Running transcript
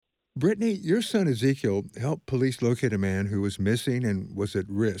Brittany, your son Ezekiel helped police locate a man who was missing and was at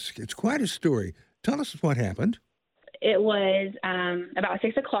risk. It's quite a story. Tell us what happened. It was about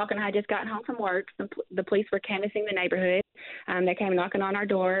 6 o'clock, and I had just gotten home from work. The police were canvassing the neighborhood. They came knocking on our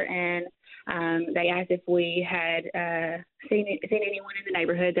door, and they asked if we had seen anyone in the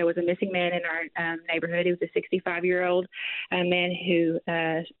neighborhood. There was a missing man in our neighborhood. He was a 65-year-old man who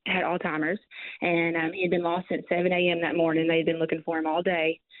had Alzheimer's, and he had been lost since 7 a.m. that morning. They had been looking for him all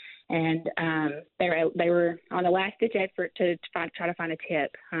day. And they were on a last-ditch effort to try to find a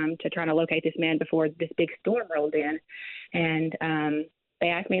tip to try to locate this man before this big storm rolled in. And they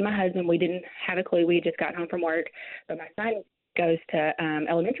asked me and my husband. We didn't have a clue. We had just gotten home from work. But my son goes to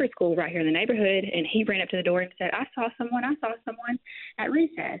elementary school right here in the neighborhood, and he ran up to the door and said, I saw someone at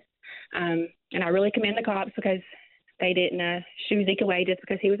recess. And I really commend the cops because they didn't shoo Zeke away just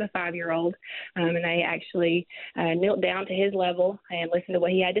because he was a 5-year-old, and they actually knelt down to his level and listened to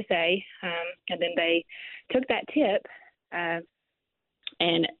what he had to say. And then they took that tip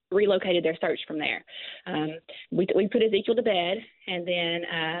and relocated their search from there. We put Ezekiel to bed, and then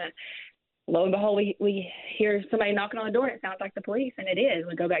lo and behold, we hear somebody knocking on the door, and it sounds like the police, and it is.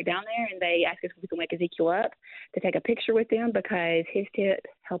 We go back down there, and they ask us if we can wake Ezekiel up to take a picture with them because his tip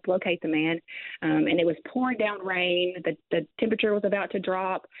helped locate the man. And it was pouring down rain. The temperature was about to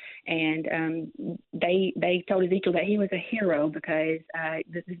drop, and they told Ezekiel that he was a hero because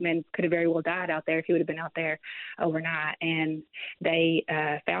this man could have very well died out there if he would have been out there overnight. And they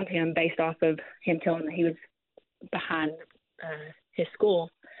found him based off of him telling them that he was behind his school,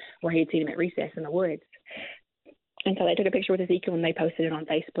 where he had seen him at recess in the woods. And so they took a picture with Ezekiel and they posted it on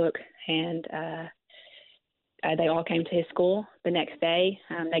Facebook. And they all came to his school the next day.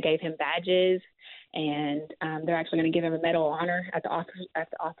 They gave him badges, and they're actually going to give him a medal of honor at the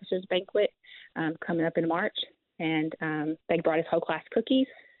officers banquet coming up in March. And they brought his whole class cookies,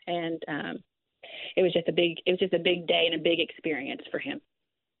 and it was just a big day and a big experience for him.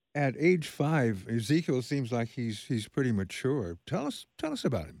 At age 5, Ezekiel seems like he's pretty mature. Tell us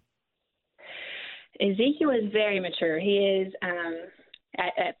about him. Ezekiel is very mature. He is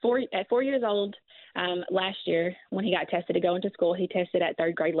at 4 years old. Last year, when he got tested to go into school, he tested at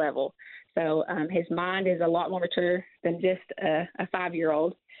 3rd grade level. So his mind is a lot more mature than just a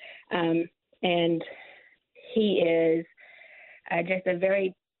 5-year-old, and he is just a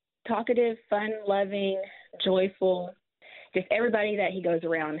very talkative, fun-loving, joyful. Just everybody that he goes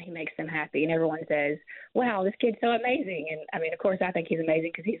around, he makes them happy, and everyone says, "Wow, this kid's so amazing." And I mean, of course, I think he's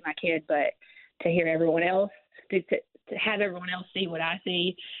amazing because he's my kid. But to hear everyone else, to have everyone else see what I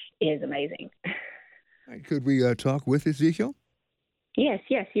see, is amazing. Could we talk with Ezekiel? Yes,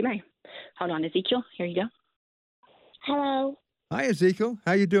 you may. Hold on, Ezekiel. Here you go. Hello. Hi, Ezekiel.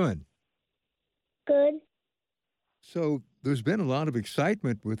 How you doing? Good. So there's been a lot of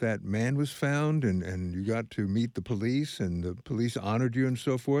excitement with that man was found, and you got to meet the police, and the police honored you and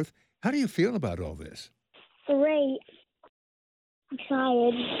so forth. How do you feel about all this? Great.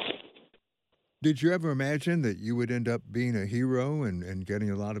 Excited. Did you ever imagine that you would end up being a hero and getting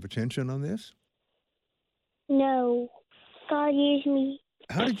a lot of attention on this? No. God used me.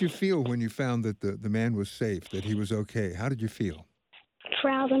 How did you feel when you found that the man was safe, that he was okay? How did you feel?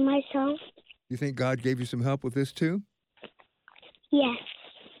 Proud of myself. You think God gave you some help with this too? Yes.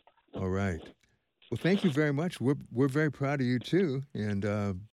 All right. Well, thank you very much. We're very proud of you too, and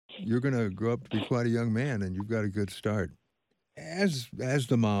you're going to grow up to be quite a young man, and you've got a good start. As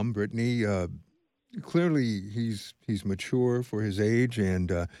the mom, Brittany, clearly he's mature for his age, and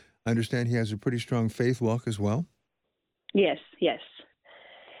I understand he has a pretty strong faith walk as well. Yes,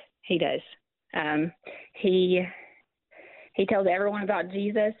 he does. He tells everyone about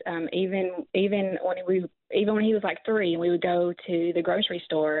Jesus. Even when he was like 3, and we would go to the grocery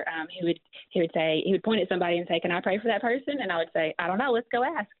store, he would point at somebody and say, "Can I pray for that person?" And I would say, "I don't know. Let's go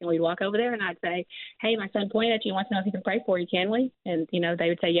ask." And we'd walk over there, and I'd say, "Hey, my son pointed at you. Wants to know if he can pray for you. Can we?" And they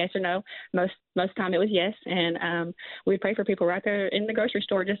would say yes or no. Most of the time it was yes, and we'd pray for people right there in the grocery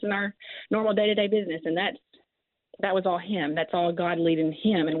store, just in our normal day-to-day business. And that was all him. That's all God leading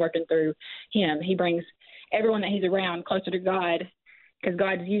him and working through him. He brings everyone that he's around closer to God because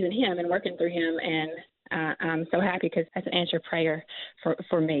God's using him and working through him. And I'm so happy because that's an answered prayer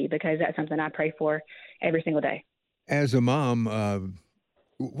for me, because that's something I pray for every single day. As a mom,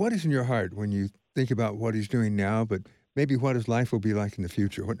 what is in your heart when you think about what he's doing now, but maybe what his life will be like in the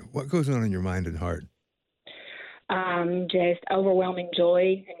future? What goes on in your mind and heart? Just overwhelming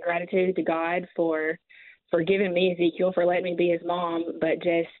joy and gratitude to God for giving me Ezekiel, for letting me be his mom, but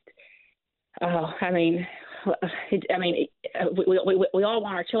just, we all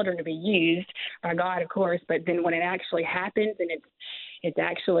want our children to be used by God, of course, but then when it actually happens and it's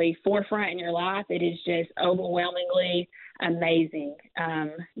actually forefront in your life, it is just overwhelmingly amazing.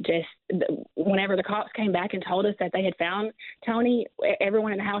 Whenever the cops came back and told us that they had found Tony,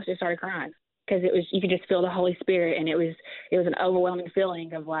 everyone in the house just started crying. Because you could just feel the Holy Spirit, and it was an overwhelming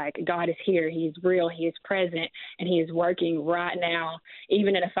feeling of like, God is here, He is real, He is present, and He is working right now,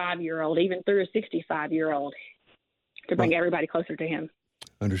 even in a 5-year-old, even through a 65-year-old, to bring everybody closer to Him.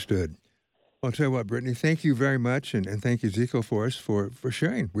 Understood. Well, I'll tell you what, Brittany, thank you very much, and thank you, Ezekiel, for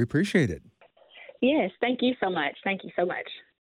sharing. We appreciate it. Yes, thank you so much. Thank you so much.